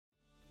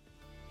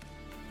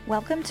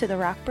Welcome to the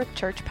Rockbrook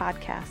Church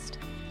Podcast.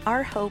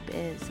 Our hope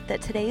is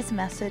that today's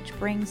message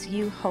brings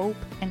you hope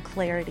and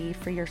clarity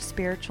for your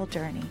spiritual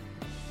journey.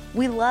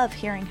 We love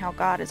hearing how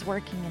God is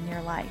working in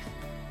your life.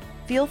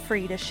 Feel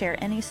free to share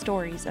any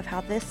stories of how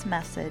this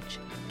message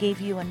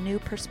gave you a new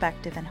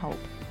perspective and hope.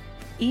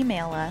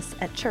 Email us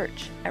at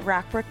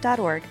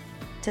church@rockbrook.org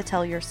to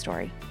tell your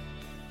story.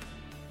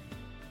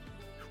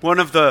 One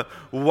of the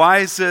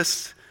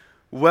wisest,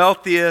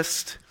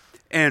 wealthiest,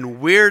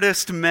 and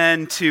weirdest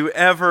men to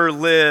ever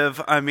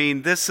live. I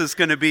mean, this is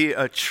going to be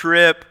a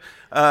trip.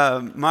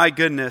 My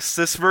goodness,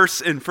 this verse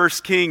in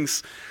 1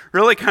 Kings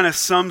really kind of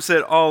sums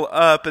it all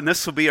up, and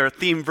this will be our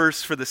theme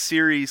verse for the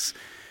series.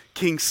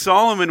 King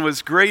Solomon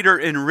was greater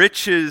in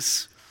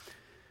riches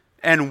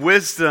and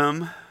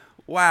wisdom,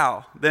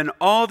 than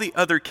all the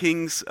other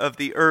kings of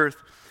the earth.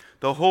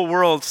 The whole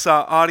world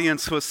saw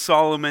audience with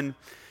Solomon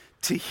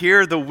to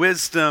hear the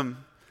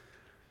wisdom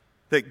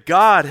that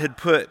God had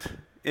put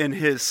in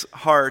his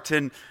heart.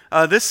 And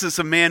this is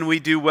a man we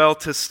do well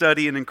to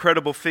study, an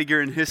incredible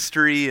figure in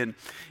history and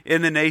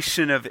in the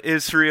nation of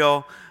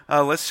Israel.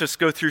 Let's just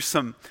go through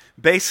some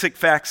basic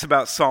facts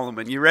about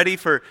Solomon. You ready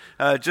for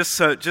just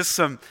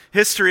some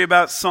history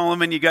about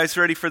Solomon? You guys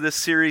ready for this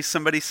series?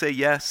 Somebody say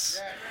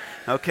yes.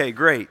 Okay,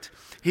 great.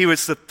 He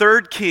was the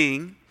third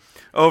king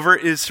over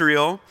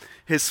Israel.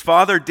 His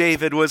father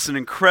David was an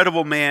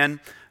incredible man,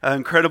 an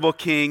incredible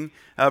king,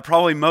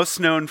 probably most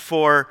known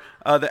for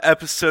the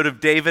episode of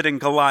David and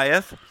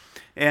Goliath.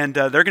 And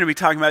they're going to be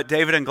talking about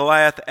David and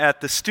Goliath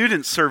at the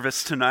student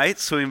service tonight,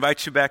 so we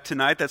invite you back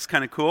tonight. That's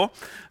kind of cool.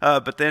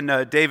 But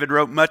then David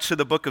wrote much of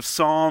the book of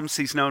Psalms.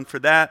 He's known for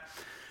that.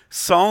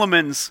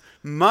 Solomon's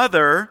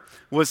mother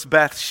was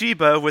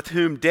Bathsheba, with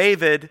whom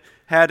David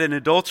had an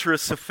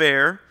adulterous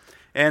affair,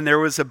 and there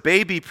was a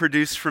baby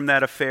produced from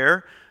that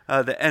affair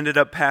that ended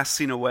up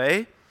passing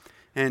away.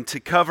 And to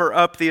cover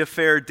up the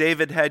affair,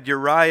 David had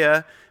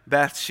Uriah,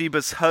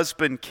 Bathsheba's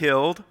husband,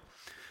 killed.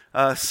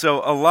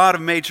 So a lot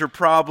of major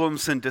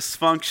problems and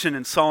dysfunction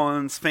in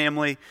Solomon's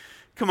family.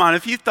 Come on,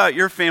 if you thought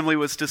your family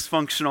was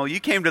dysfunctional,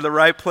 you came to the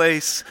right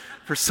place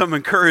for some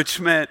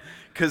encouragement,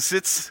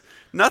 because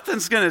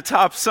nothing's going to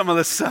top some of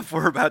the stuff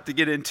we're about to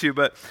get into.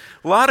 But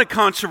a lot of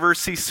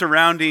controversy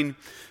surrounding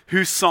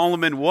who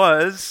Solomon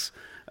was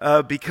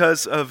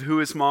because of who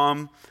his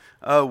mom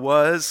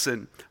was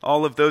and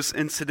all of those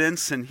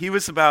incidents. And he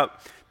was about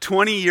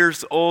 20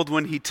 years old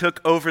when he took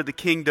over the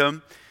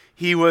kingdom.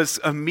 He was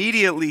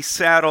immediately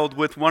saddled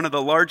with one of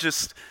the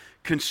largest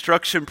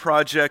construction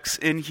projects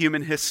in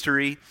human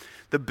history,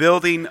 the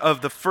building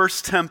of the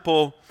first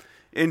temple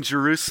in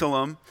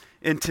Jerusalem.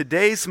 In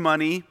today's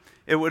money,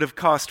 it would have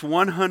cost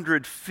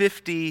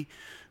 $150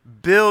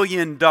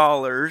 billion,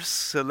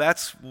 so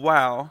that's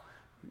wow.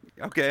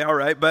 Okay, all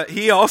right. But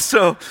he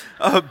also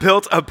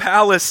built a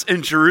palace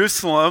in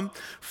Jerusalem,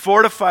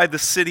 fortified the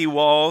city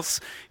walls.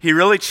 He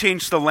really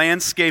changed the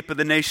landscape of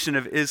the nation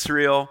of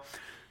Israel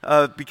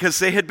because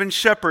they had been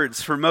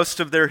shepherds for most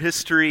of their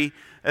history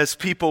as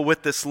people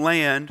with this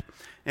land.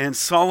 And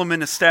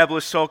Solomon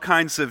established all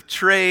kinds of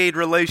trade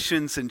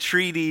relations and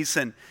treaties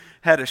and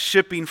had a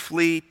shipping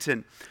fleet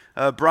and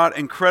brought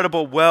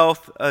incredible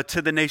wealth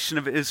to the nation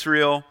of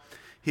Israel.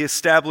 He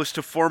established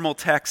a formal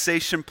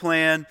taxation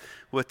plan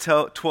with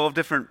 12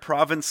 different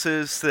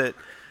provinces that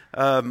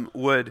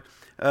would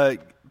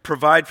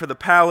provide for the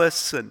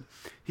palace, and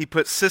he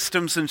put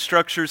systems and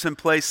structures in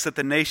place that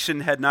the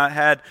nation had not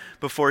had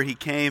before he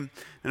came.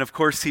 And of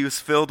course, he was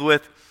filled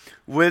with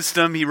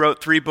wisdom. He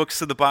wrote 3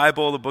 books of the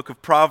Bible: the book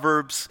of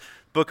Proverbs,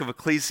 book of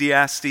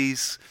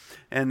Ecclesiastes,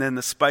 and then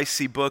the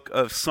spicy book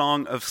of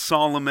Song of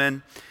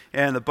Solomon.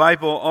 And the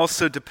Bible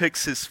also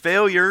depicts his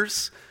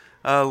failures,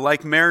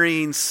 like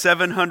marrying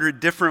 700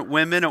 different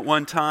women at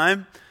one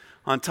time.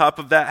 On top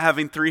of that,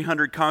 having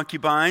 300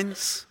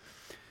 concubines.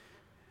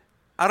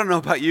 I don't know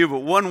about you,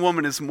 but one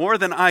woman is more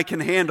than I can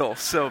handle.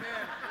 So,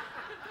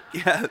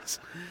 yes.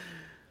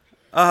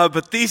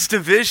 But these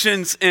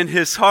divisions in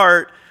his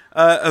heart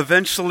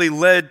eventually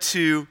led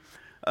to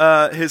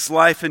his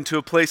life into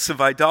a place of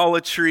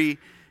idolatry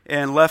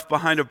and left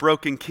behind a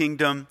broken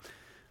kingdom.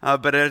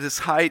 But at his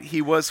height,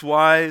 he was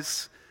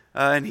wise,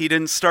 and he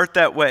didn't start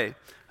that way.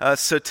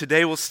 So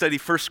today we'll study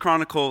 1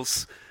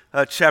 Chronicles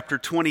chapter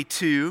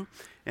 22.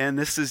 And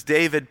this is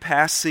David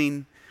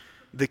passing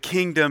the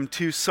kingdom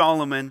to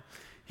Solomon.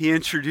 He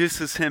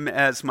introduces him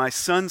as, "My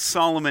son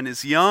Solomon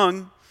is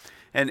young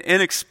and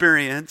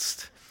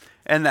inexperienced,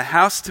 and the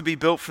house to be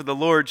built for the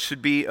Lord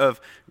should be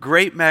of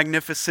great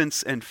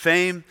magnificence and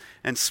fame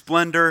and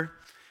splendor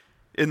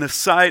in the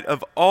sight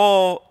of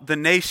all the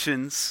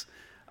nations."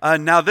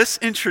 Now this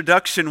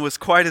introduction was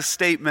quite a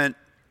statement,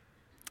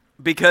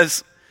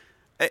 because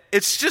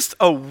it's just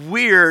a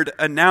weird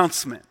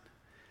announcement.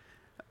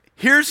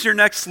 Here's your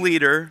next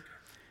leader.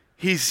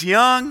 He's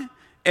young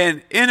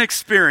and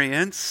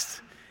inexperienced.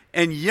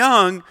 And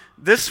young,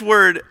 this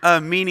word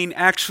meaning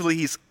actually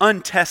he's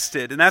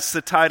untested. And that's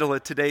the title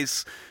of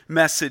today's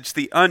message,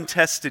 The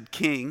Untested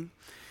King.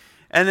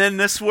 And then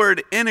this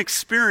word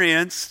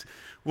inexperienced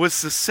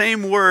was the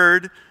same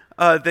word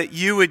that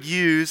you would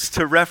use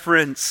to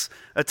reference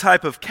a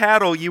type of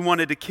cattle you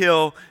wanted to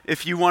kill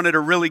if you wanted a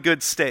really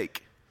good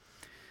steak.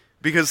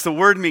 Because the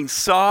word means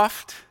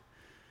soft,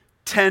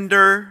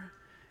 tender,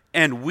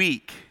 and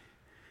weak.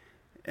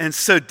 And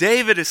so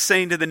David is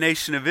saying to the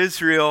nation of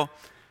Israel,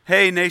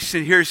 hey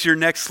nation, here's your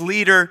next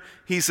leader.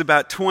 He's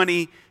about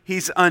 20.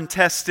 He's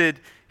untested.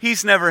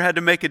 He's never had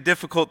to make a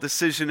difficult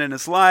decision in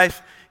his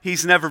life.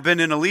 He's never been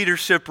in a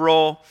leadership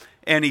role,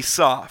 and he's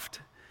soft.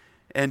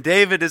 And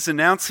David is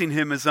announcing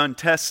him as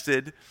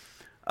untested,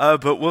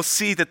 but we'll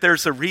see that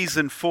there's a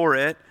reason for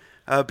it,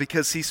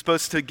 because he's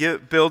supposed to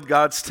build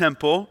God's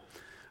temple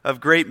of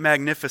great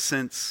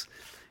magnificence.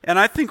 And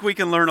I think we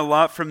can learn a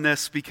lot from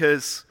this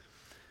because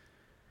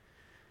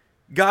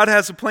God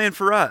has a plan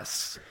for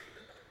us.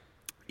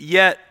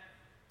 Yet,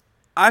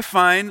 I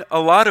find a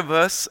lot of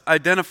us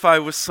identify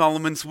with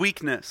Solomon's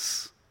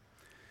weakness.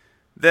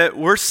 That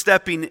we're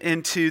stepping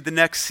into the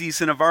next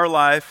season of our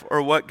life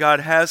or what God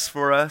has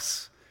for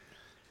us,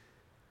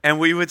 and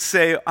we would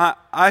say,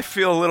 I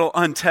feel a little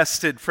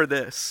untested for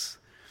this.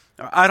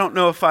 Or, I don't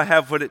know if I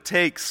have what it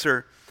takes,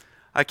 or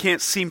I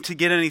can't seem to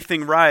get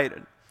anything right.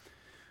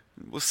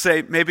 We'll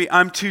say, maybe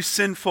I'm too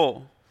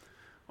sinful,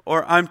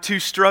 or I'm too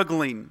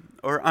struggling,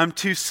 or I'm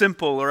too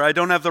simple, or I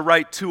don't have the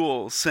right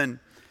tools.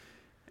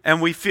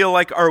 And we feel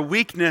like our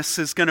weakness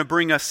is going to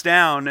bring us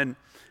down, and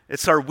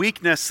it's our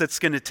weakness that's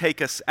going to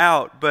take us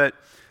out. But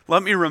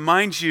let me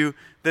remind you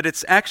that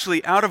it's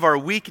actually out of our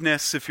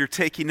weakness, if you're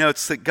taking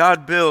notes, that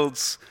God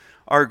builds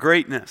our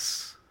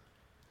greatness.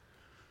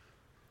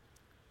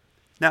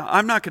 Now,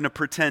 I'm not going to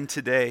pretend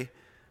today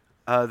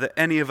that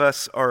any of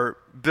us are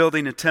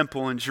building a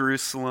temple in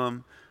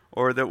Jerusalem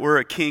or that we're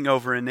a king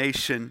over a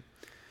nation.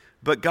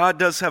 But God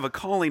does have a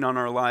calling on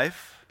our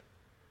life.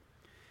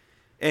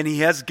 And He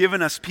has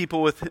given us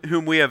people with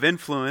whom we have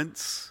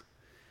influence.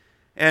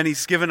 And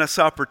He's given us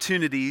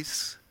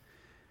opportunities.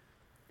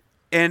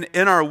 And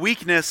in our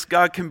weakness,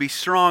 God can be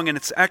strong. And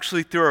it's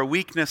actually through our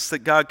weakness that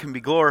God can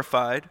be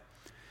glorified.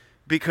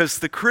 Because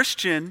the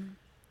Christian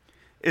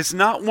is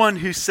not one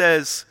who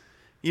says,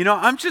 you know,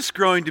 I'm just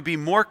growing to be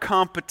more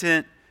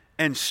competent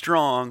and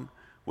strong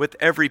with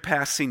every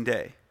passing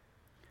day.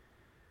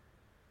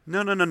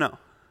 No.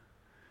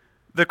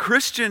 The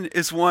Christian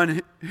is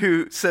one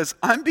who says,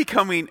 I'm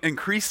becoming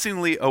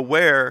increasingly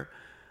aware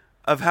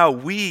of how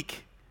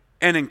weak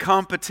and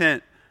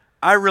incompetent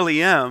I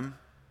really am,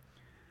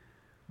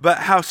 but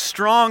how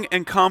strong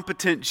and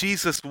competent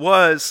Jesus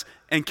was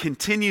and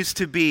continues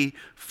to be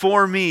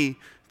for me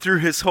through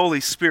His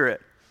Holy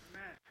Spirit.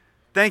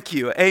 Thank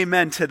you.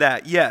 Amen to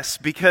that. Yes,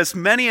 because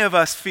many of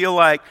us feel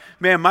like,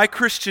 man, my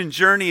Christian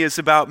journey is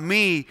about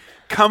me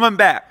coming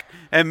back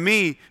and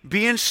me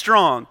being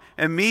strong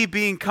and me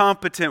being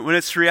competent, when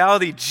it's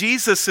reality,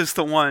 Jesus is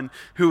the one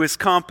who is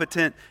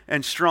competent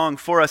and strong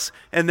for us.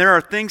 And there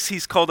are things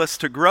He's called us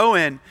to grow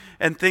in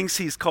and things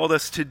He's called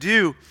us to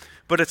do,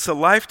 but it's a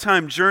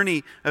lifetime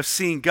journey of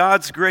seeing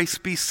God's grace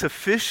be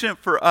sufficient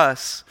for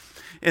us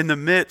in the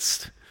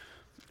midst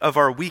of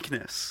our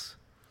weakness.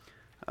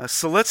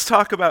 So let's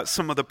talk about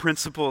some of the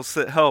principles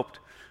that helped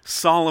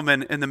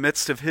Solomon in the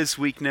midst of his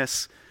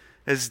weakness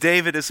as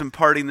David is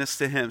imparting this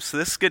to him.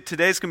 So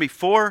today's going to be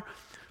 4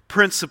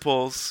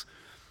 principles.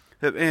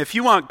 And if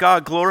you want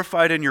God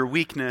glorified in your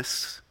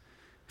weakness,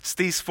 it's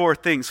these 4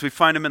 things. We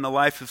find them in the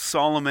life of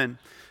Solomon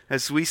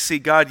as we see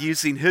God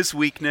using his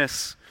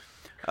weakness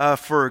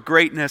for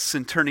greatness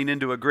and turning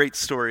into a great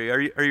story.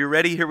 Are you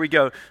ready? Here we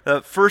go.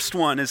 The first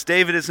one is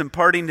David is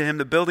imparting to him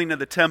the building of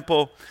the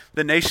temple,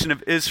 the nation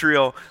of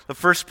Israel. The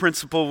first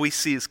principle we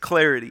see is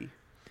clarity.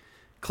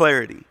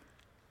 Clarity.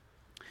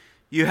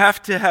 You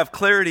have to have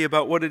clarity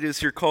about what it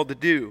is you're called to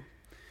do.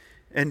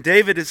 And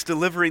David is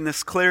delivering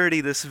this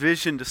clarity, this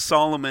vision to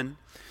Solomon.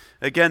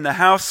 Again, the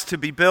house to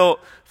be built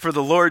for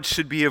the Lord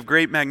should be of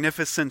great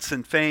magnificence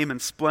and fame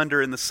and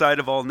splendor in the sight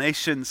of all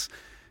nations.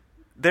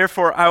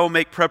 Therefore, I will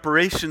make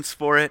preparations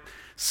for it.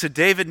 So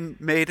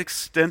David made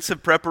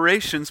extensive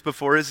preparations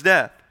before his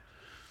death.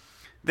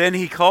 Then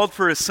he called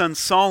for his son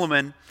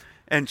Solomon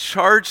and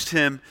charged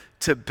him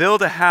to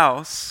build a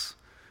house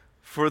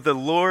for the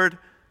Lord,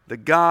 the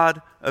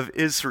God of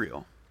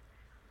Israel.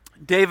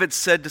 David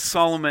said to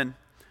Solomon,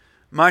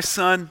 my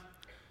son,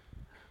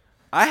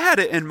 I had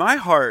it in my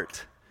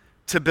heart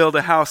to build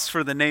a house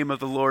for the name of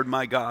the Lord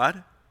my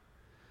God.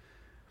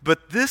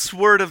 But this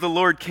word of the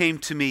Lord came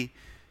to me,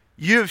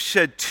 you have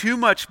shed too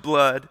much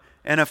blood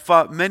and have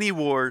fought many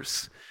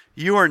wars.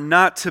 You are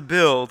not to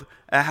build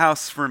a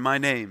house for my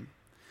name,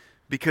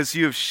 because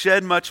you have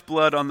shed much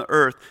blood on the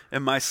earth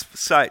in my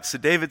sight. So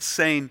David's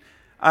saying,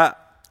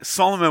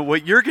 Solomon,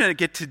 what you're going to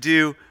get to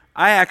do,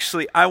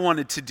 I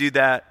wanted to do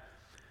that,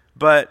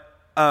 but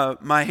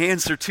my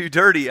hands are too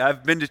dirty.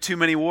 I've been to too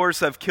many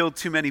wars. I've killed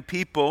too many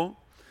people.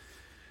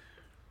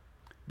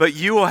 But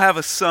you will have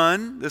a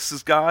son, this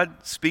is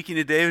God speaking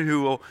to David,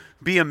 who will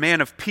be a man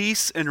of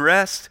peace and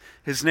rest.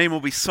 His name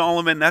will be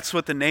Solomon. That's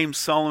what the name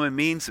Solomon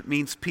means. It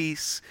means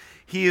peace.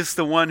 He is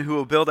the one who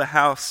will build a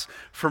house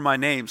for my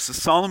name. So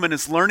Solomon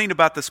is learning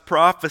about this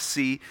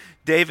prophecy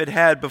David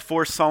had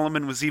before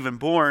Solomon was even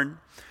born.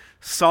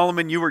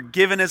 Solomon, you were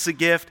given as a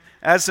gift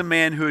as a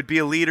man who would be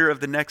a leader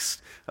of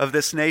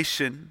this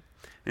nation,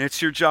 and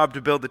it's your job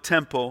to build the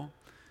temple.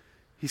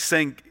 He's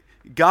saying,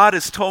 God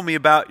has told me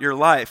about your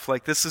life.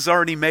 Like, this is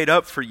already made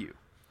up for you.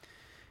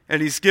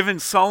 And he's given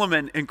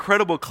Solomon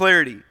incredible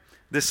clarity,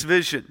 this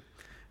vision.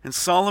 And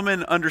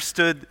Solomon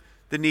understood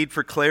the need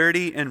for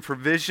clarity and for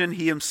vision.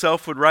 He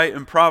himself would write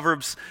in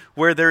Proverbs,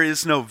 where there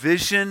is no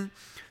vision,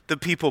 the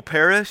people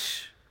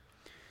perish.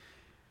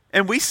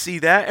 And we see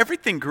that.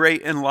 Everything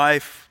great in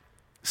life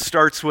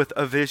starts with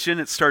a vision.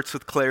 It starts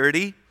with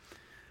clarity.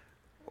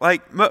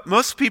 Like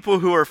most people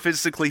who are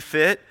physically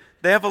fit,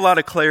 they have a lot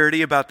of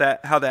clarity about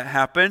that, how that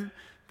happened.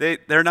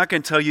 They're not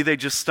going to tell you they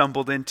just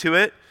stumbled into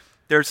it.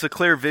 There's a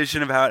clear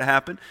vision of how it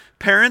happened.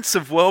 Parents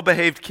of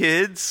well-behaved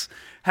kids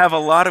have a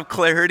lot of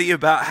clarity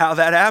about how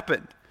that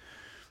happened.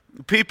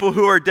 People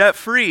who are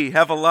debt-free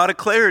have a lot of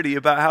clarity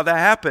about how that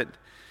happened.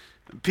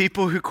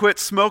 People who quit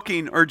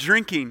smoking or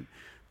drinking,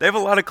 they have a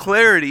lot of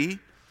clarity.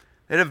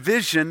 They have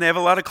vision. They have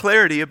a lot of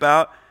clarity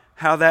about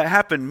how that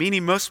happened.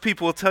 Meaning most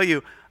people will tell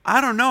you, I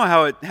don't know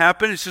how it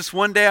happened. It's just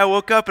one day I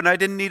woke up and I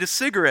didn't need a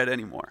cigarette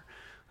anymore.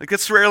 Like,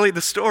 that's rarely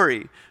the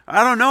story.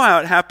 I don't know how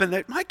it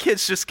happened. My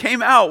kids just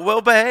came out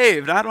well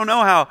behaved. I don't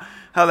know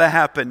how that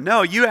happened.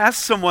 No, you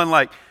ask someone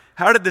like,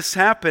 how did this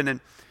happen? And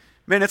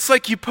man, it's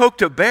like you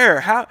poked a bear.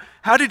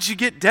 How did you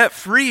get debt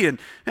free? And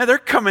they're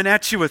coming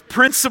at you with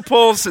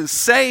principles and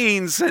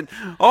sayings and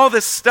all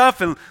this stuff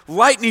and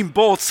lightning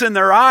bolts in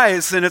their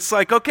eyes. And it's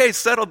like, okay,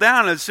 settle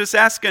down. It's just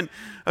asking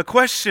a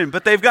question.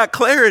 But they've got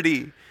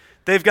clarity.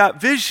 They've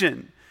got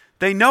vision.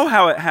 They know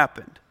how it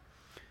happened.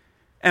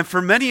 And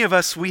for many of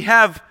us, we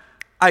have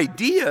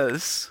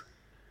ideas,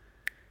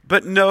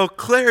 but no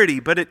clarity.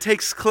 But it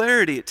takes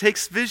clarity. It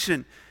takes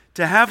vision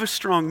to have a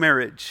strong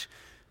marriage,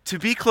 to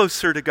be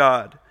closer to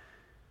God,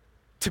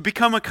 to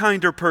become a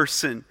kinder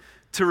person,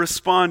 to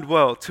respond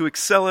well, to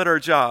excel at our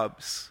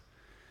jobs,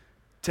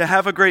 to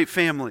have a great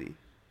family.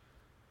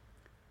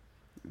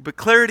 But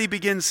clarity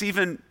begins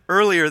even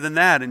earlier than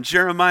that. In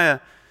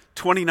Jeremiah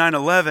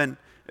 29:11,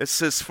 it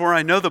says, "For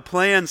I know the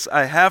plans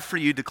I have for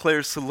you,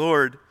 declares the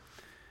Lord."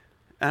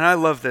 And I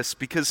love this,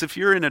 because if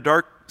you're in a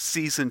dark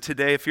season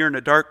today, if you're in a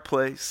dark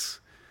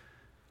place,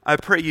 I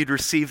pray you'd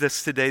receive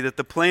this today, that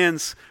the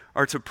plans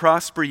are to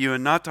prosper you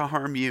and not to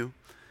harm you,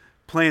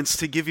 plans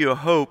to give you a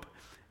hope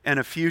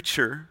and a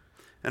future.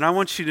 And I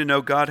want you to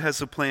know God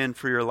has a plan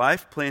for your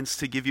life, plans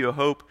to give you a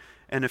hope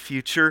and a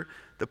future.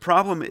 The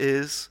problem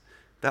is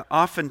that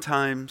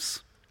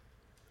oftentimes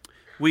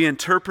we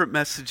interpret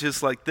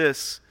messages like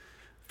this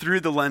through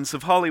the lens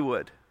of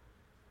Hollywood.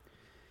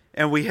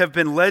 And we have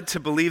been led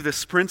to believe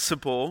this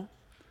principle,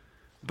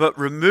 but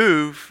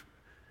remove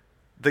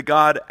the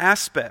God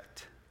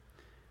aspect.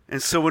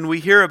 And so when we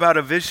hear about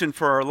a vision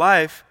for our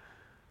life,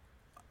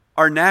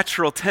 our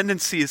natural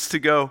tendency is to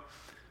go,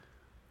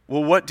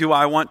 well, what do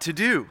I want to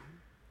do?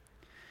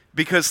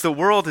 Because the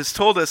world has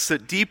told us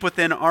that deep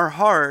within our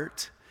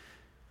heart,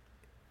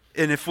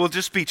 and if we'll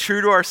just be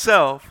true to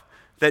ourselves,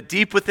 that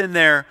deep within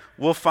there,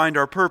 we'll find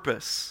our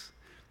purpose.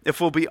 If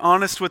we'll be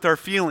honest with our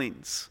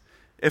feelings,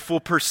 if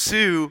we'll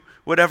pursue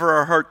whatever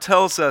our heart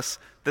tells us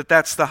that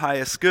that's the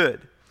highest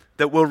good,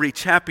 that we'll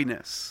reach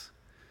happiness.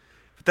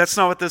 But that's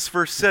not what this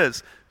verse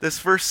says. This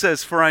verse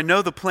says, "For I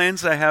know the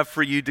plans I have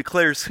for you,"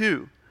 declares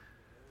who?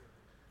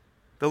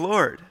 The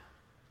Lord.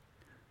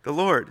 The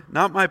Lord.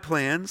 Not my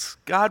plans,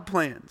 God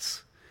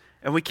plans.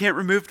 And we can't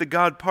remove the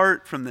God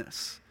part from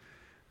this.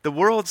 The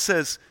world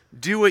says,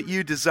 do what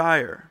you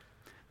desire.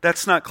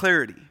 That's not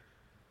clarity.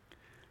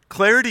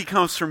 Clarity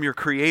comes from your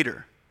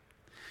Creator.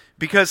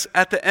 Because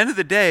at the end of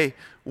the day,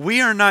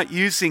 we are not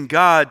using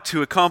God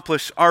to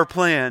accomplish our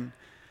plan.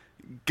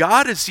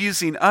 God is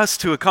using us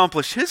to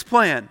accomplish His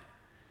plan.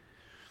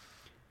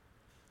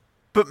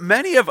 But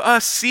many of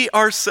us see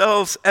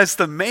ourselves as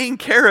the main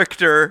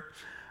character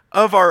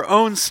of our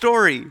own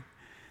story.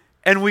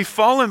 And we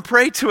fall and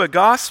prey to a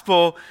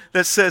gospel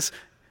that says,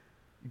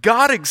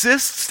 God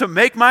exists to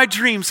make my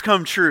dreams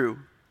come true.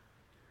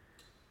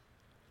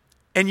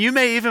 And you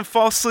may even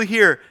falsely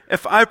hear,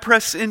 if I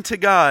press into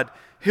God,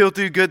 He'll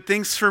do good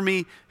things for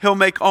me. He'll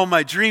make all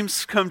my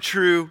dreams come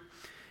true.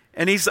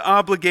 And He's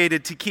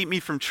obligated to keep me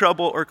from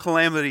trouble or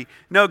calamity.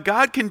 No,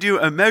 God can do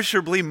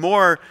immeasurably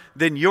more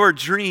than your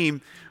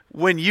dream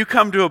when you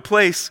come to a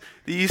place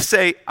that you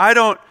say,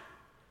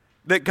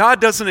 that God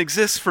doesn't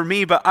exist for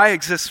me, but I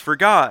exist for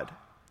God.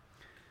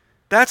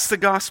 That's the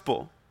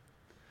gospel.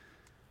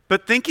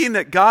 But thinking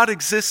that God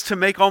exists to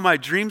make all my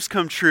dreams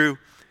come true,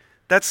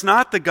 that's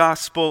not the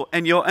gospel,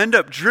 and you'll end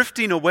up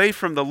drifting away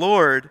from the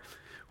Lord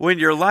when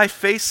your life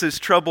faces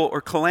trouble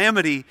or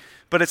calamity,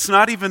 but it's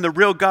not even the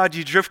real God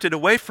you drifted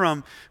away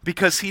from,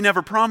 because He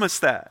never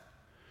promised that.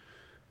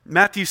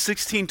 Matthew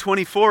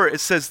 16:24, it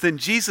says, "Then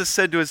Jesus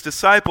said to His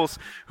disciples,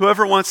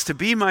 whoever wants to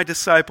be my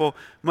disciple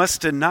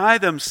must deny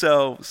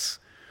themselves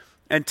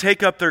and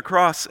take up their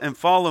cross and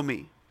follow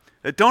me."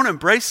 Don't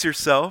embrace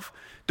yourself.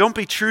 Don't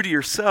be true to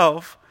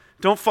yourself.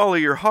 Don't follow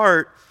your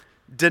heart.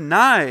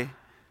 Deny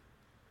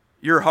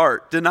your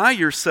heart. Deny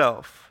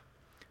yourself.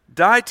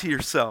 Die to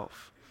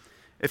yourself.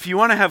 If you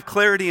want to have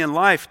clarity in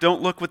life,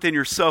 don't look within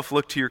yourself,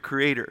 look to your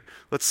Creator.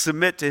 Let's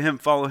submit to Him,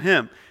 follow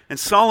Him. And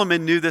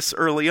Solomon knew this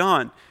early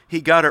on.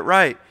 He got it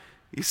right.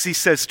 He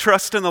says,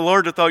 trust in the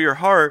Lord with all your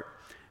heart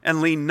and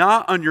lean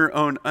not on your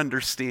own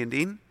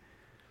understanding.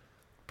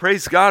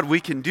 Praise God, we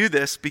can do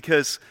this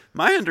because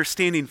my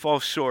understanding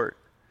falls short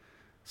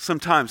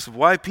sometimes of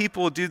why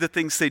people do the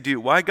things they do,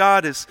 why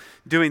God is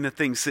doing the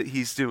things that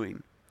He's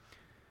doing.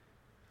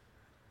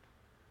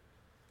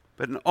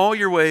 But in all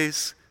your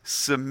ways,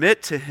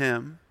 submit to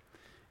Him,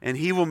 and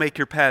He will make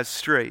your paths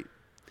straight.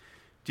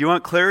 Do you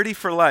want clarity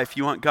for life?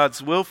 You want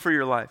God's will for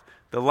your life?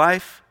 The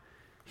life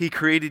He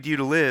created you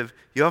to live,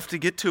 you have to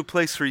get to a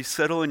place where you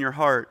settle in your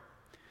heart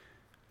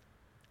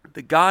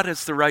that God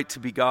has the right to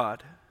be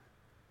God.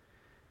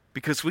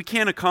 Because we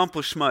can't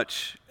accomplish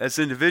much as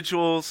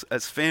individuals,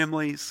 as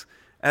families,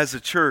 as a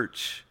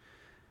church,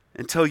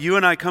 until you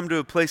and I come to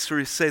a place where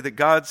we say that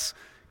God's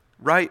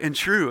right and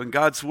true, and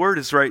God's word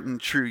is right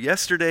and true,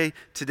 yesterday,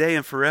 today,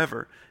 and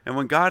forever. And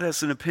when God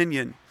has an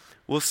opinion,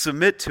 we'll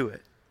submit to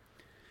it.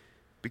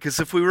 Because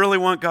if we really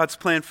want God's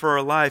plan for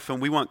our life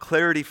and we want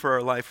clarity for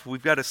our life,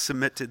 we've got to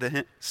submit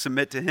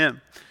to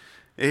Him.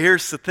 And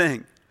here's the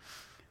thing.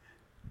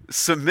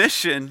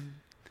 Submission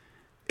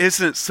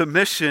isn't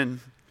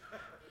submission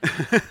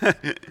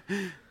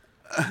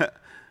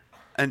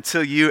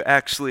until you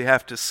actually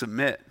have to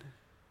submit.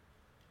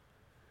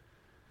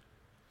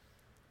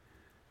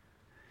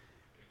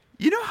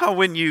 You know how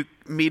when you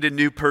meet a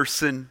new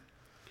person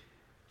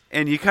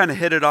and you kind of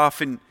hit it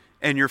off and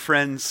you're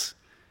friends,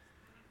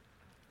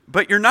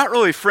 but you're not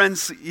really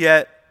friends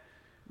yet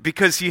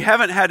because you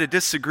haven't had a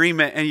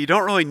disagreement and you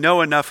don't really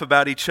know enough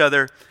about each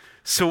other.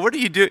 So what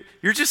do?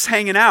 You're just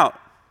hanging out.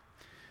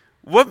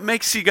 What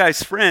makes you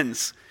guys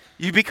friends?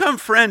 You become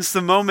friends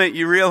the moment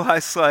you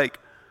realize like,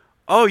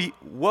 I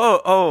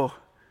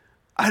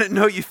didn't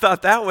know you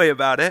thought that way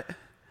about it.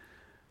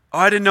 Oh,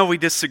 I didn't know we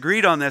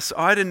disagreed on this.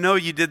 Oh, I didn't know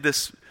you did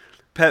this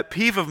pet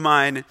peeve of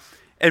mine.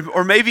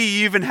 Or maybe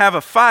you even have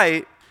a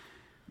fight,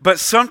 but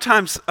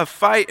sometimes a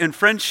fight in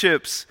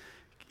friendships,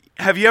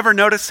 have you ever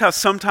noticed how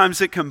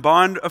sometimes it can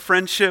bond a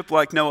friendship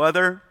like no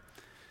other?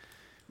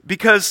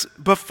 Because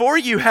before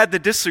you had the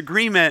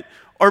disagreement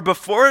or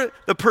before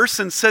the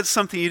person said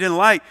something you didn't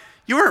like,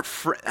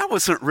 that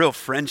wasn't real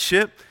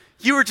friendship.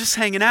 You were just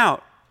hanging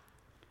out.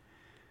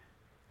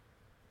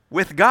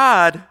 With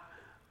God,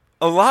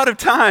 a lot of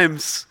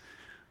times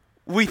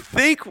we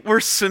think we're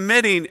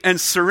submitting and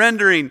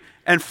surrendering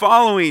and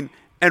following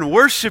and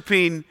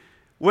worshiping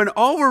when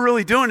all we're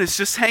really doing is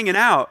just hanging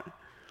out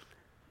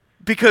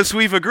because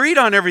we've agreed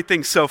on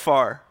everything so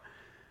far.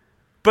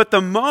 But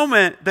the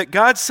moment that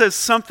God says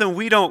something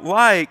we don't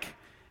like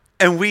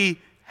and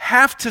we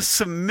have to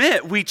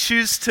submit, we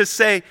choose to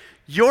say,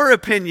 your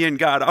opinion,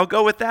 God, I'll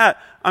go with that.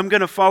 I'm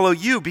going to follow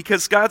you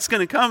because God's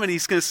going to come and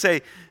He's going to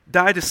say,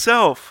 die to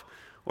self,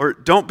 or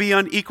don't be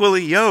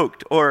unequally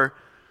yoked, or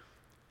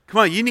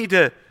come on, you need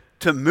to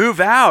move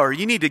out, or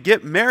you need to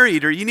get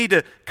married, or you need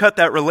to cut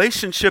that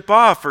relationship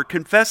off, or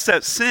confess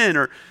that sin,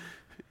 or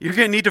you're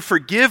going to need to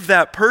forgive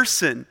that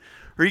person,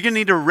 or you're going to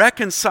need to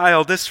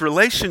reconcile this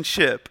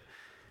relationship.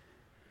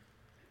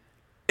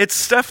 It's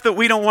stuff that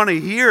we don't want to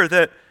hear,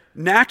 that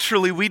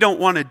naturally we don't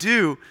want to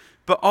do,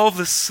 but all of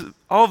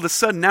a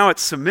sudden now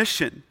it's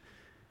submission.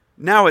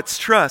 Now it's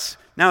trust.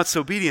 Now it's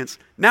obedience.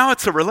 Now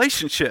it's a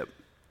relationship.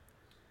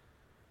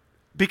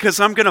 Because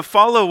I'm going to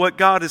follow what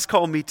God has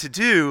called me to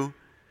do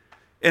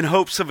in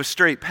hopes of a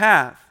straight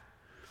path.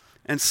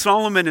 And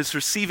Solomon is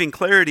receiving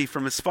clarity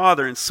from his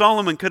father. And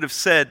Solomon could have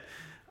said,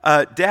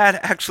 Dad,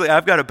 actually,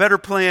 I've got a better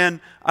plan.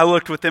 I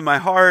looked within my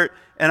heart,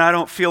 and I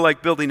don't feel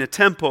like building a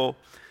temple.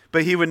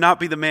 But he would not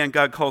be the man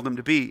God called him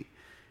to be.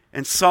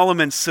 And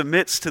Solomon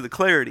submits to the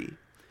clarity.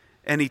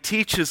 And he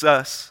teaches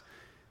us,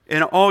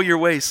 in all your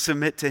ways,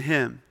 submit to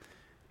Him.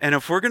 And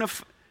if we're going to,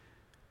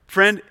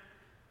 friend,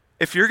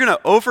 if you're going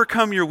to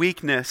overcome your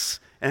weakness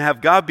and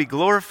have God be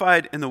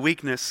glorified in the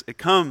weakness, it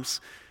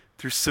comes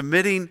through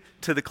submitting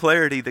to the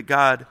clarity that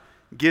God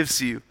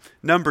gives you.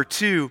 Number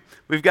 2,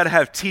 we've got to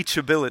have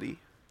teachability.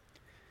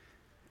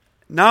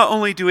 Not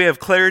only do we have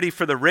clarity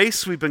for the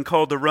race we've been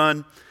called to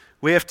run,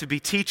 we have to be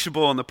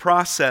teachable in the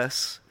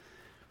process.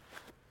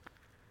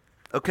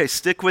 Okay,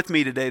 stick with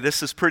me today.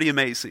 This is pretty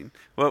amazing.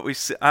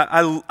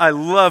 I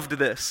loved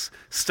this,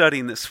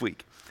 studying this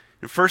week.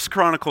 In 1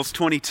 Chronicles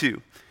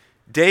 22,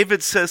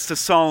 David says to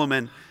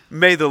Solomon,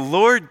 "May the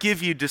Lord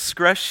give you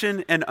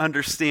discretion and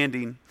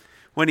understanding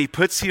when He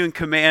puts you in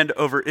command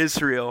over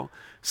Israel,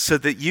 so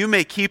that you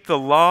may keep the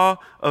law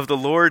of the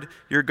Lord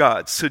your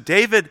God." So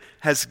David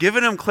has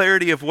given him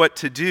clarity of what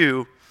to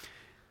do,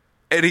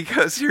 and he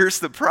goes, here's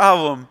the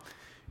problem.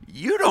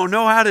 You don't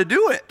know how to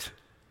do it.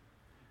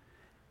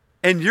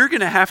 And you're going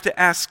to have to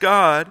ask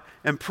God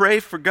and pray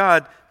for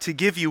God to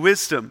give you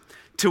wisdom.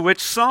 To which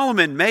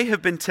Solomon may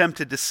have been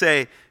tempted to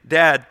say,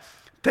 Dad,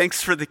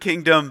 thanks for the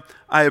kingdom.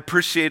 I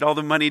appreciate all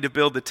the money to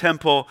build the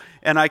temple,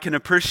 and I can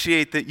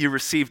appreciate that you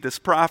received this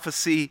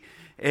prophecy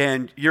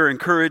and your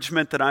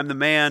encouragement that I'm the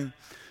man.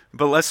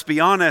 But let's be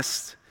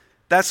honest,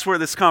 that's where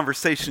this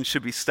conversation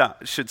should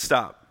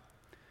stop.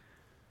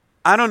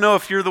 I don't know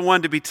if you're the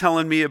one to be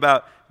telling me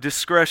about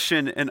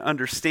discretion and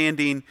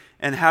understanding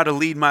and how to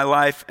lead my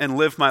life and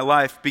live my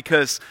life,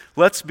 because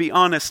let's be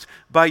honest,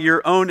 by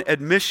your own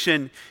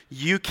admission,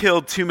 you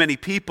killed too many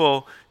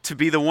people to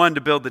be the one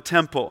to build the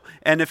temple.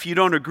 And if you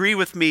don't agree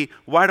with me,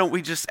 why don't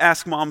we just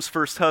ask mom's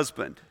first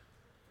husband?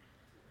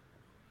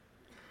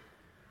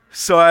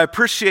 So I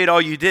appreciate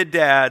all you did,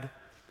 Dad,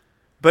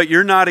 but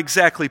you're not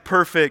exactly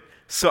perfect,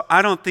 so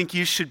I don't think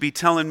you should be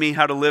telling me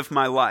how to live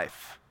my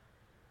life.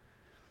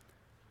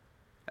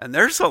 And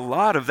there's a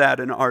lot of that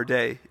in our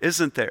day,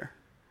 isn't there?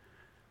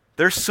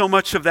 There's so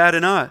much of that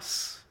in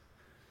us.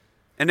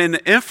 And in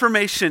the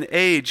information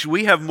age,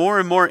 we have more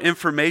and more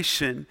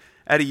information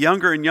at a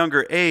younger and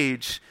younger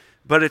age,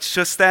 but it's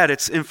just that,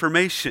 it's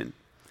information.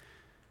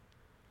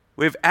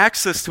 We have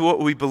access to what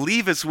we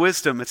believe is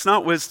wisdom. It's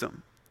not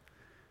wisdom.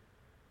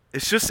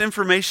 It's just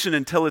information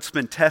until it's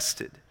been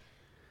tested.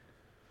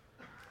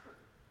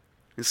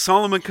 And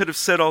Solomon could have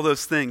said all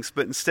those things,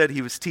 but instead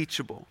he was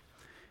teachable.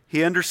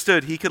 He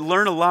understood he could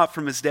learn a lot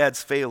from his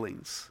dad's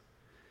failings.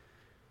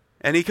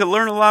 And he could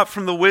learn a lot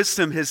from the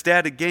wisdom his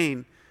dad had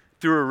gained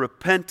through a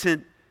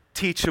repentant,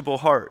 teachable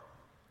heart.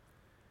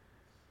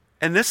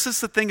 And this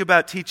is the thing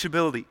about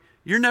teachability.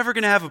 You're never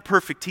going to have a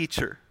perfect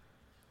teacher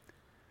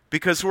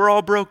because we're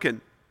all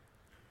broken.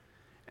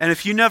 And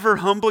if you never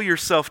humble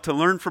yourself to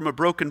learn from a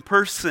broken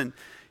person,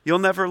 you'll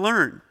never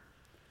learn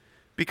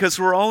because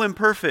we're all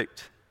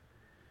imperfect.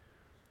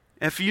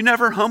 If you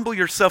never humble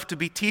yourself to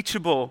be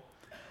teachable,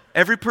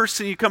 every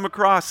person you come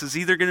across is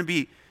either going to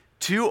be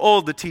too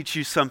old to teach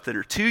you something,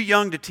 or too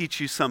young to teach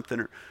you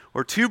something,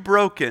 or too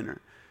broken,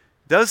 or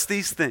does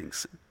these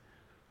things.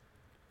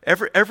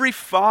 Every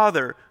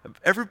father,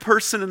 every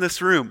person in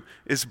this room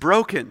is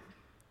broken.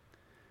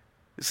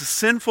 Is a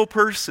sinful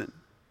person.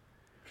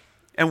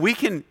 And we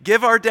can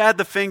give our dad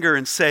the finger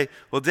and say,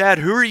 well, Dad,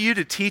 who are you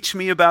to teach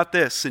me about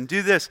this and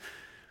do this?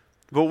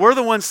 But we're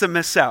the ones that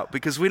miss out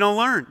because we don't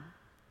learn.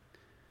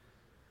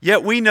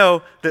 Yet we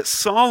know that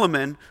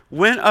Solomon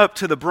went up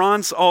to the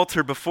bronze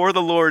altar before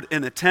the Lord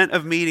in the tent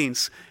of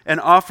meetings and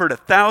offered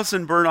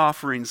 1,000 burnt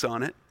offerings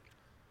on it.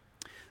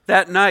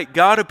 That night,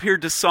 God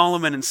appeared to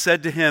Solomon and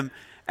said to him,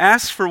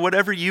 ask for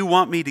whatever you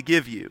want me to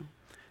give you.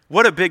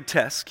 What a big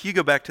test. Can you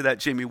go back to that,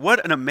 Jamie?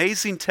 What an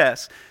amazing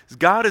test.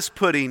 God is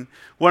putting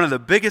one of the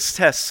biggest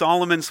tests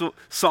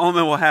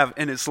Solomon will have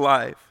in his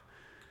life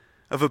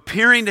of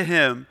appearing to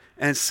him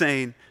and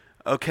saying,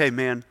 okay,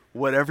 man,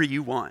 whatever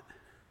you want.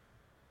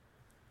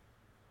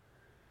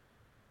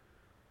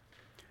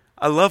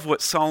 I love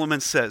what Solomon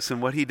says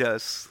and what he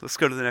does. Let's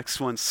go to the next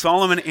one.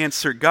 Solomon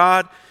answered,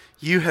 God,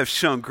 you have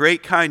shown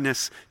great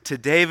kindness to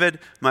David,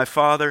 my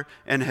father,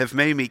 and have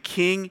made me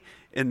king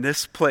in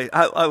this place.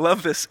 I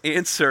love this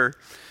answer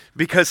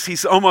because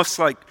he's almost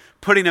like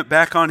putting it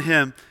back on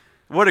him.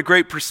 What a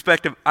great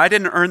perspective. I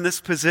didn't earn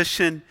this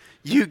position.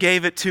 You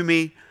gave it to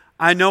me.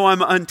 I know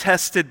I'm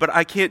untested, but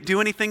I can't do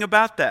anything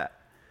about that.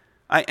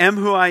 I am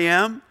who I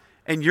am,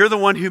 and you're the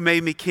one who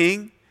made me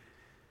king.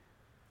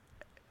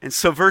 And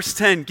so verse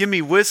 10, give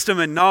me wisdom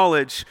and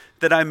knowledge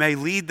that I may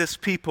lead this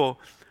people,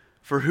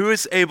 for who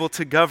is able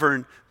to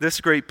govern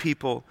this great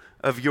people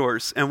of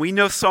yours? And we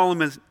know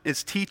Solomon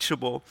is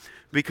teachable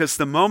because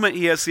the moment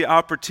he has the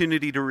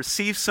opportunity to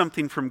receive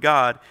something from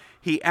God,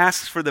 he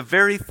asks for the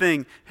very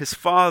thing his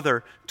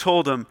father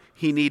told him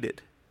he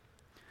needed.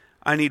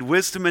 I need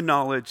wisdom and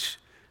knowledge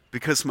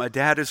because my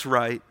dad is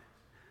right.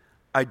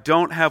 I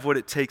don't have what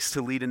it takes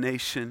to lead a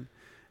nation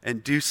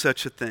and do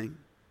such a thing.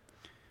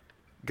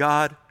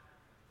 God,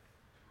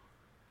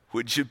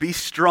 would you be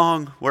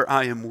strong where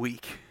I am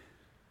weak?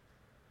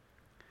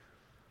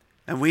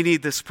 And we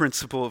need this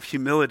principle of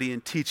humility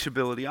and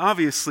teachability.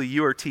 Obviously,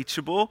 you are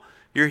teachable.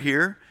 You're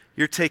here.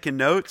 You're taking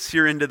notes.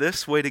 You're into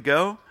this. Way to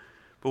go.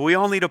 But we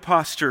all need a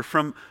posture,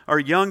 from our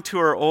young to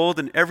our old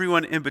and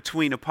everyone in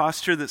between, a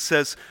posture that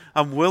says,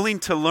 I'm willing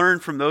to learn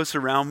from those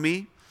around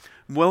me.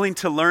 I'm willing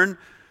to learn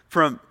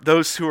from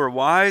those who are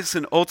wise,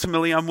 and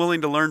ultimately I'm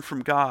willing to learn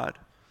from God.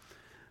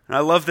 And I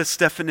love this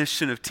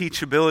definition of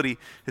teachability.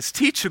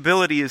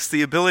 Teachability is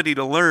the ability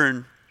to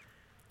learn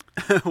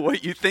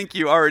what you think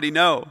you already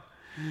know.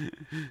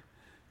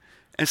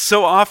 And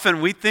so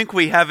often we think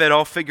we have it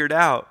all figured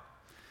out.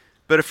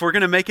 But if we're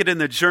going to make it in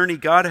the journey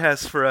God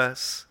has for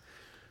us,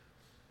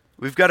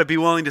 we've got to be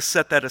willing to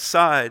set that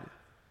aside.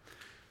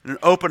 An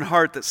open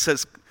heart that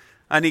says,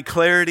 I need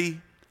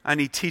clarity, I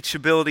need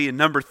teachability. And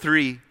number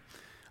 3,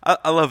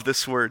 I love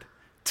this word,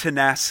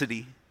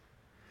 tenacity.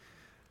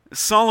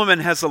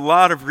 Solomon has a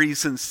lot of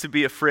reasons to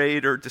be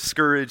afraid or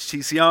discouraged.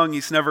 He's young.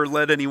 He's never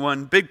led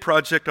anyone. Big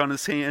project on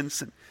his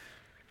hands. And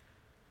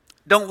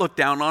don't look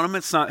down on him.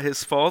 It's not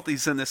his fault.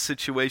 He's in this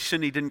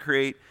situation. He didn't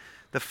create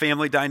the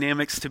family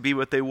dynamics to be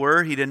what they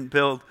were. He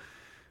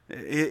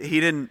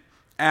didn't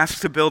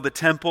ask to build a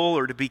temple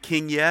or to be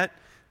king yet.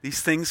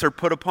 These things are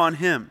put upon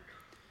him.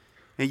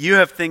 And you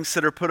have things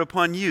that are put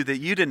upon you that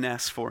you didn't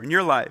ask for in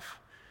your life.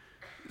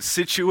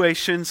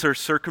 Situations or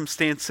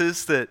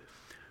circumstances that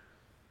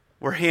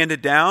were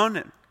handed down,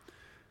 and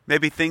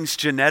maybe things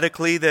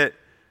genetically that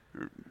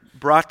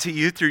brought to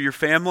you through your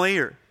family,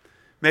 or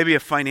maybe a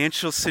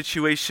financial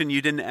situation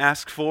you didn't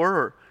ask for,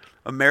 or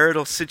a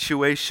marital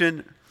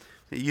situation.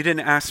 You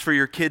didn't ask for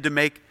your kid to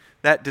make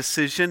that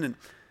decision. And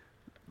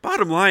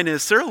bottom line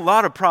is, there are a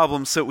lot of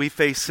problems that we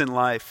face in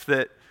life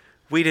that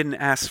we didn't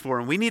ask for,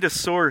 and we need a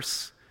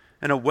source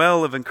and a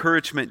well of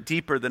encouragement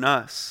deeper than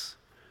us.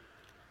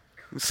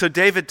 And so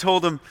David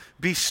told him,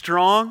 be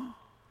strong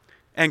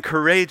and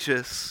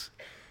courageous,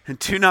 and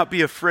do not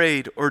be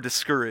afraid or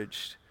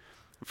discouraged.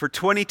 For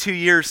 22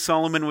 years,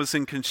 Solomon was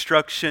in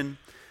construction.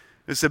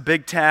 It was a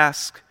big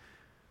task.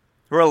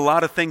 There were a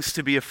lot of things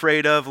to be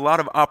afraid of, a lot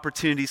of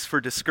opportunities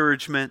for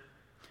discouragement.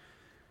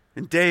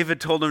 And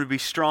David told him to be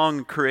strong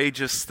and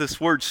courageous.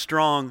 This word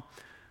strong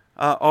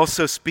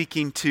also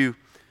speaking to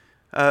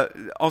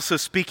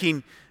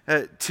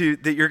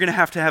that you're going to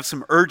have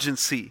some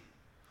urgency.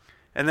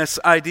 And this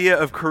idea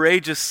of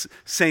courageous,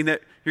 saying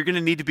that you're going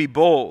to need to be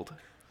bold,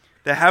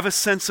 to have a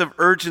sense of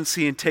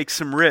urgency and take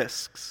some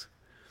risks.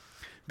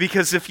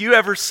 Because if you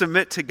ever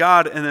submit to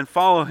God and then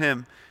follow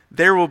Him,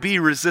 there will be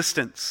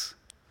resistance.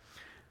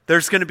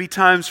 There's going to be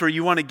times where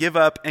you want to give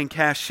up and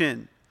cash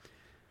in.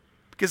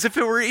 Because if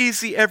it were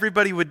easy,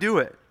 everybody would do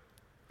it.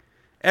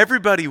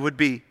 Everybody would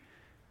be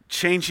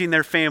changing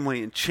their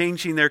family and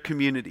changing their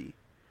community.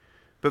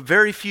 But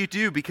very few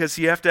do, because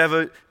you have to have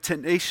a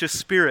tenacious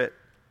spirit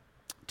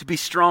to be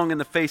strong in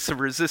the face of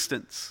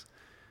resistance.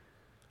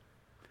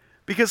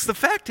 Because the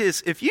fact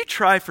is, if you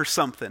try for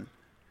something,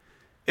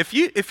 if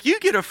you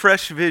get a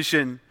fresh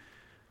vision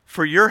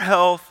for your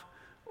health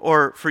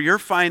or for your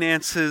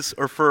finances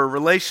or for a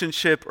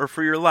relationship or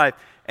for your life,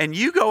 and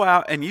you go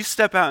out and you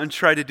step out and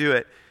try to do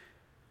it,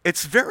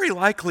 it's very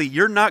likely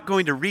you're not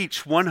going to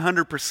reach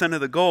 100%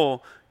 of the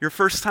goal your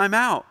first time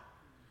out.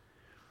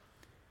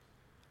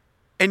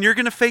 And you're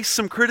going to face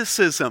some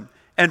criticism.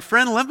 And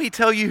friend, let me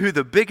tell you who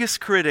the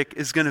biggest critic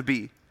is going to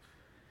be.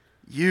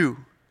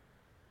 You.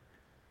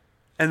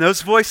 And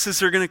those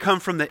voices are going to come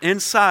from the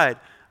inside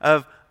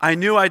of, I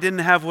knew I didn't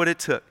have what it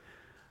took.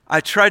 I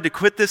tried to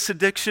quit this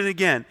addiction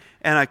again,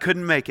 and I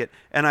couldn't make it,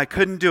 and I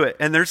couldn't do it.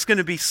 And there's going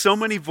to be so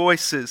many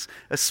voices,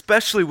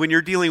 especially when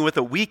you're dealing with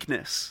a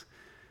weakness,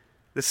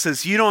 that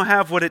says you don't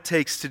have what it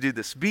takes to do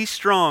this. Be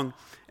strong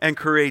and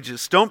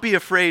courageous. Don't be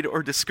afraid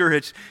or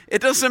discouraged.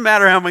 It doesn't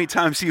matter how many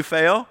times you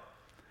fail.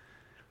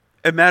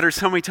 It matters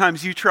how many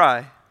times you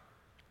try.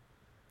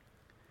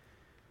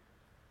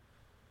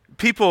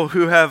 People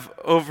who have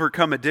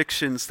overcome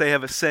addictions, they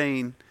have a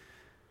saying.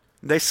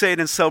 They say it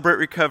in Celebrate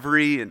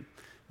Recovery and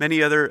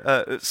many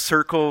other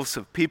circles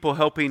of people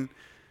helping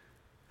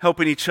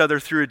each other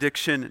through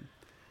addiction.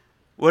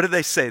 What do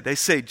they say? They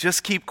say,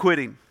 just keep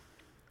quitting.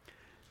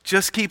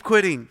 Just keep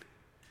quitting.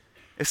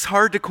 It's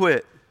hard to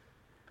quit.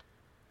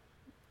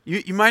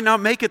 You might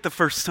not make it the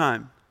first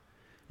time.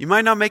 You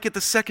might not make it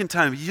the second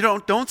time.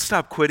 Don't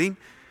stop quitting.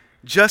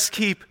 Just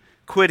keep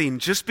quitting.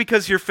 Just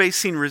because you're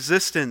facing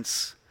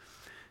resistance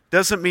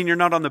doesn't mean you're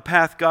not on the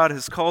path God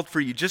has called for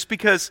you. Just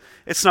because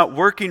it's not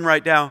working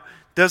right now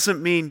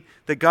doesn't mean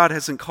that God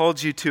hasn't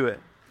called you to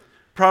it.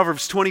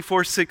 Proverbs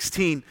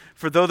 24:16,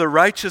 for though the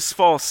righteous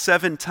fall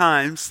 7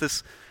 times,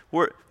 this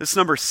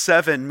number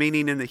 7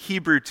 meaning in the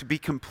Hebrew to be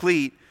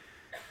complete,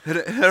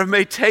 that it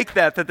may take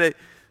that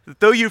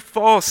though you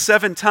fall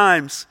 7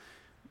 times,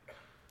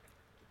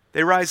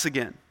 they rise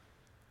again.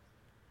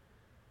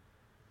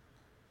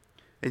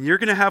 And you're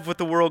going to have what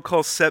the world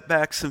calls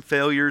setbacks and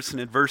failures and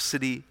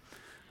adversity.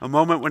 A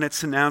moment when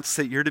it's announced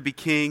that you're to be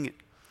king,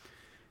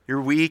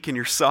 you're weak and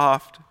you're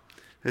soft.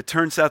 It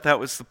turns out that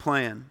was the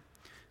plan. And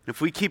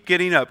if we keep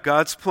getting up,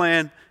 God's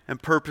plan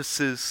and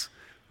purposes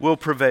will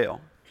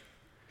prevail.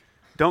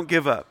 Don't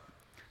give up.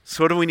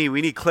 So what do we need?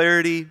 We need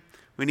clarity.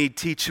 We need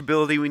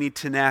teachability. We need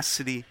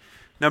tenacity.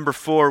 Number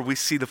 4, we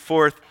see the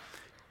fourth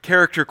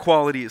character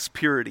quality is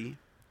purity.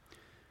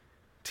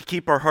 To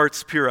keep our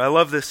hearts pure. I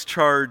love this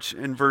charge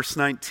in verse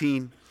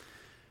 19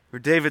 where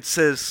David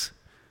says,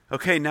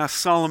 okay, now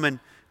Solomon,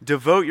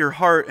 devote your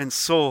heart and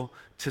soul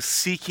to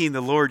seeking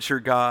the Lord your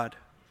God.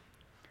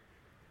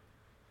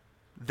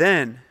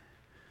 Then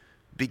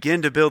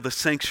begin to build the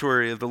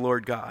sanctuary of the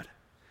Lord God.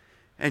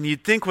 And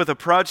you'd think with a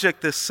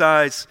project this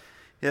size,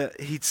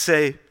 he'd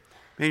say,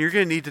 man, you're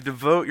going to need to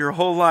devote your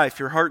whole life,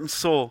 your heart and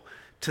soul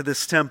to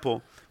this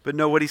temple. But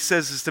no, what he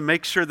says is to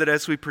make sure that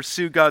as we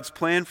pursue God's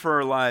plan for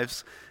our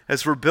lives,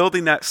 as we're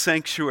building that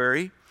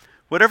sanctuary,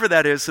 whatever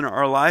that is in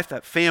our life,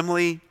 that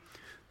family,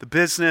 the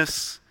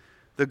business,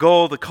 the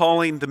goal, the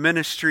calling, the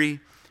ministry,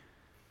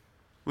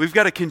 we've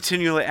got to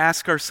continually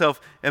ask ourselves,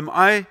 am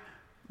I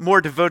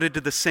more devoted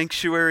to the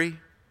sanctuary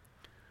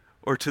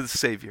or to the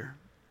Savior?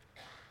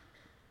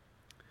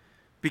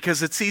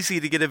 Because it's easy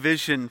to get a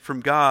vision from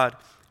God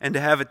and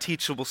to have a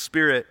teachable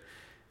spirit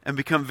and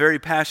become very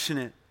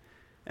passionate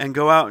and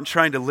go out and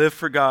trying to live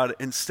for God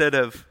instead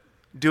of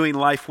doing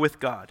life with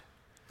God.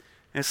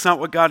 And it's not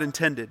what God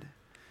intended.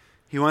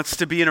 He wants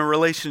to be in a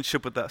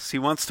relationship with us. He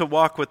wants to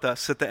walk with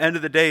us. At the end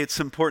of the day,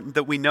 it's important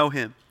that we know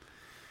Him.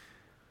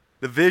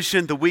 The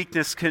vision, the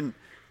weakness can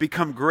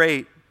become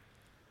great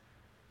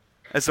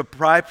as a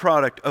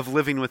byproduct of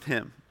living with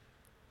Him.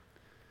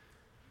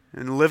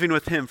 And living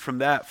with him, from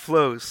that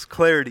flows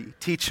clarity,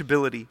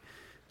 teachability,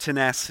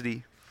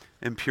 tenacity,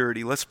 and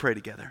purity. Let's pray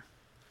together.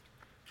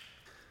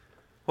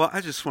 Well,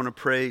 I just want to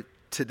pray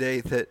today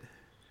that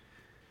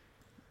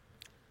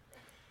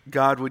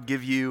God would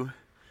give you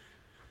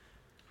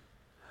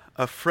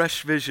a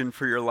fresh vision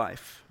for your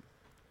life.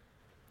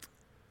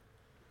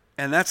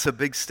 And that's a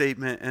big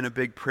statement and a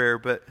big prayer,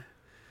 but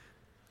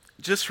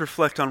just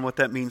reflect on what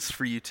that means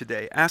for you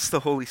today. Ask the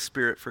Holy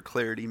Spirit for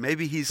clarity.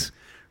 Maybe he's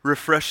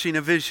refreshing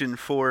a vision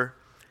for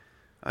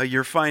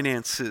your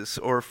finances,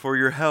 or for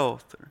your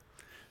health, or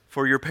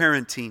for your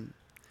parenting,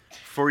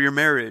 for your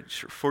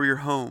marriage, or for your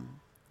home.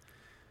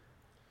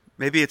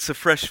 Maybe it's a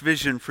fresh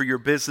vision for your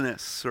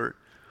business or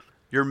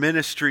your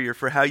ministry, or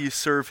for how you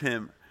serve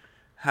him,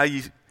 how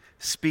you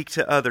speak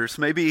to others.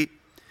 Maybe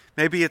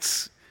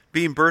it's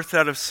being birthed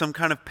out of some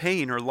kind of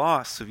pain or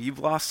loss. If you've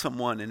lost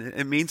someone and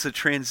it means a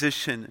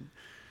transition,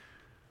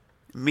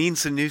 it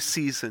means a new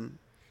season.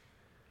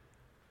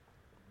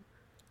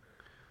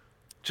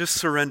 Just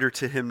surrender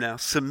to him now.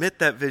 Submit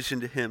that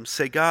vision to him.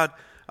 Say, God,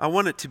 I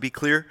want it to be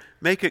clear.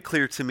 Make it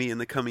clear to me in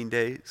the coming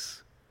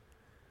days.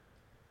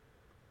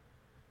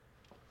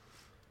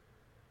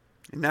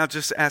 And now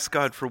just ask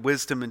God for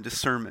wisdom and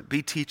discernment.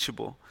 Be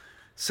teachable.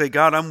 Say,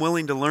 God, I'm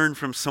willing to learn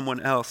from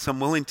someone else. I'm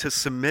willing to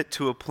submit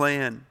to a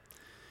plan.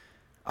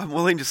 I'm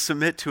willing to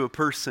submit to a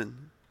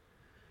person.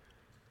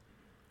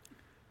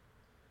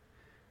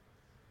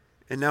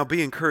 And now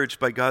be encouraged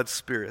by God's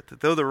Spirit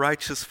that though the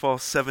righteous fall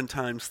 7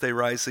 times, they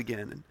rise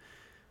again. And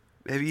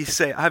maybe you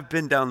say, I've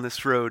been down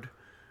this road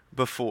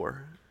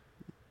before.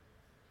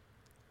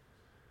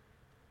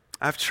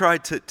 I've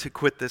tried to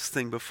quit this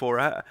thing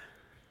before.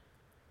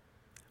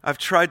 I've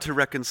tried to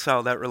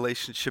reconcile that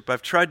relationship.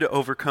 I've tried to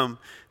overcome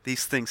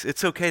these things.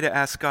 It's okay to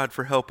ask God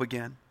for help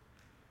again.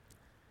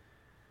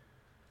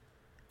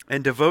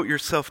 And devote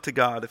yourself to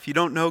God. If you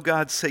don't know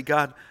God, say,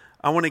 God,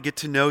 I want to get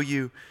to know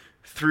you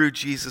through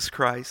Jesus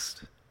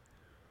Christ.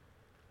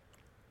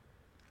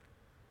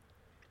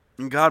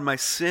 And God, my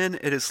sin,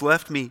 it has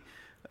left me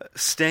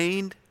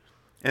stained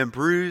and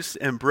bruised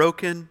and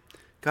broken.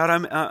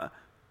 God,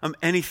 I'm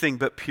anything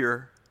but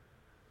pure.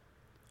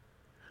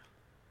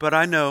 But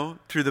I know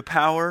through the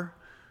power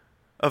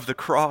of the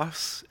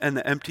cross and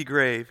the empty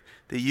grave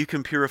that you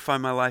can purify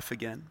my life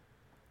again.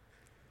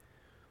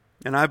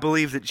 And I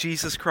believe that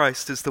Jesus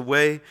Christ is the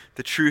way,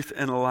 the truth,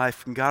 and the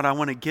life. And God, I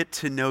want to get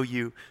to know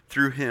you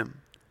through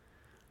him.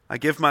 I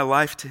give my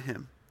life to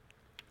him.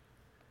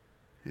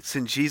 It's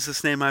in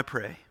Jesus' name I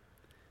pray.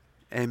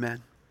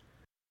 Amen.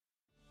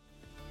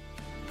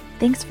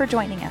 Thanks for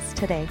joining us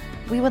today.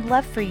 We would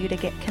love for you to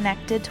get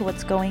connected to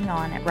what's going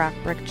on at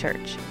Rockbrook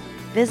Church.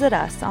 Visit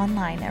us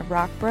online at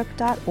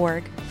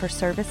rockbrook.org for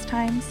service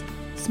times,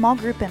 small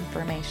group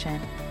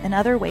information, and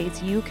other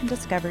ways you can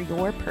discover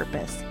your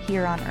purpose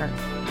here on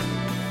earth.